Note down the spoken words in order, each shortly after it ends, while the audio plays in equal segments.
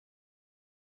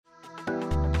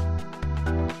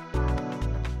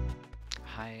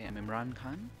Imran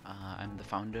Khan. I'm the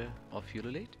founder of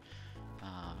E-LABZ,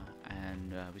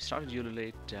 and we started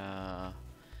E-LABZ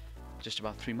just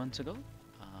about 3 months ago.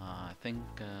 I think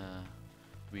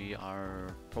we are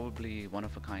probably one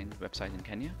of a kind website in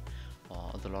Kenya,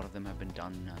 although a lot of them have been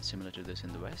done similar to this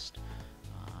in the West.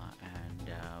 And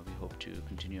we hope to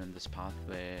continue on this path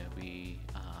where we're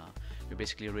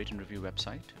basically a rate and review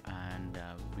website, and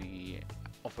we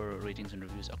offer ratings and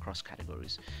reviews across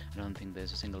categories. I don't think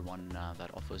there's a single one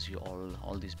that offers you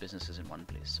all these businesses in one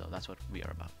place. So that's what we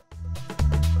are about.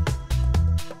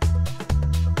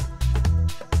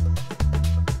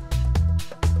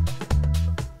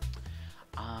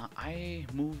 I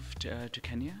moved to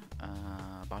Kenya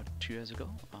about 2 years ago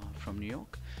from New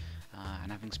York.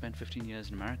 And having spent 15 years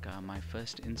in America, my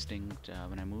first instinct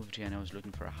when I moved here and I was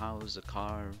looking for a house, a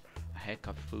car, a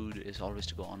haircut, food, is always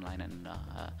to go online and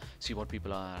see what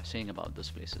people are saying about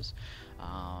those places.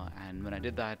 And when I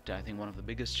did that, I think one of the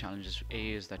biggest challenges,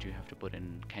 is that you have to put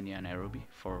in Kenya and Nairobi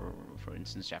for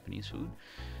instance, Japanese food.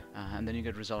 And then you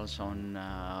get results on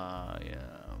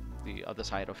the other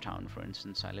side of town. For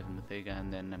instance, I live in Muthaiga,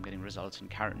 and then I'm getting results in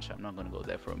Karen, so I'm not going to go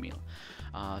there for a meal.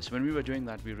 So when we were doing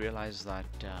that, we realized that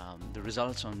the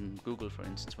results on Google, for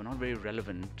instance, were not very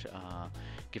relevant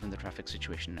given the traffic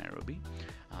situation in Nairobi.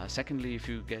 Secondly, if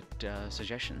you get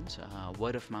suggestions,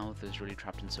 word of mouth is really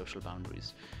trapped in social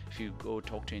boundaries. If you go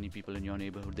talk to any people in your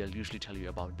neighborhood, they'll usually tell you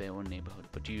about their own neighborhood,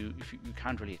 but you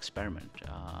can't really experiment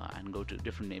and go to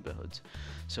different neighborhoods.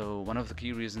 So one of the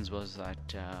key reasons was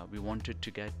that we wanted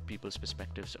to get people's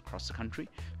perspectives across the country.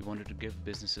 We wanted to give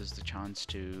businesses the chance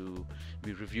to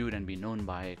be reviewed and be known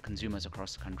by consumers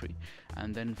across the country,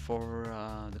 and then for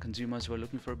the consumers who are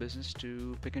looking for a business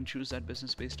to pick and choose that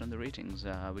business based on the ratings,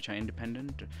 which are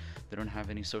independent. They don't have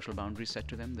any social boundaries set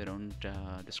to them. They don't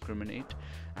discriminate,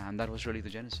 and that was really the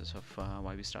genesis of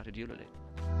why we started E-LABZ.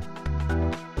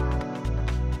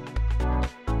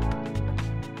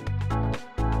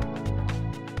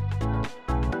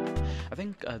 I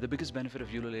think the biggest benefit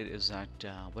of E-LABZ is that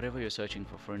whatever you're searching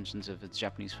for instance, if it's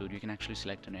Japanese food, you can actually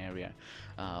select an area,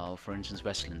 for instance,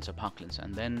 Westlands or Parklands,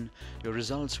 and then your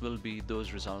results will be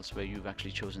those results where you've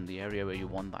actually chosen the area where you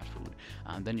want that food.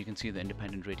 And then you can see the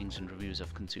independent ratings and reviews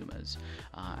of consumers.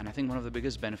 And I think one of the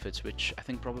biggest benefits, which I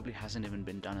think probably hasn't even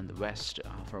been done in the West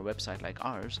for a website like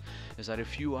ours, is that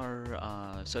if you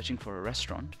are searching for a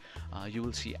restaurant, you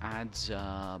will see ads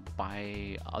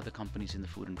by other companies in the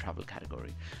food and travel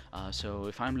category. So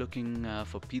if I'm looking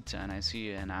for pizza and I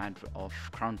see an ad of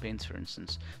Crown Paints, for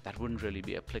instance, that wouldn't really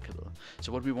be applicable.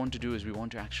 So what we want to do is we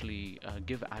want to actually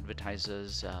give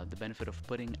advertisers the benefit of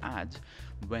putting ads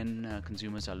when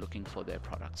consumers are looking for their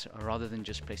products, rather than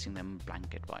just placing them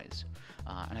blanket wise.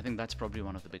 And I think that's probably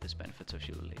one of the biggest benefits of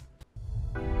E-LABZ.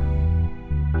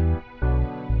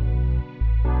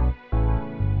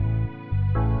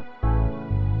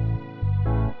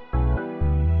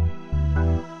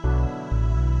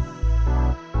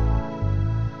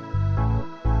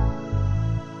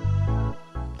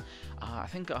 I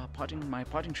think my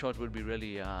parting shot would be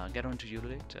really get onto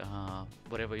E-LABZ,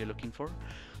 whatever you're looking for.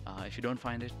 If you don't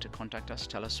find it, contact us,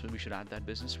 tell us we should add that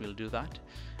business, we'll do that.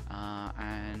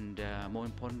 And more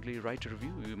importantly, write a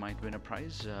review. You might win a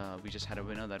prize. We just had a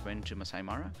winner that went to Masai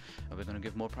Mara. We're going to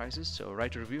give more prizes, so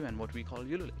write a review and what we call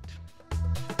E-LABZ.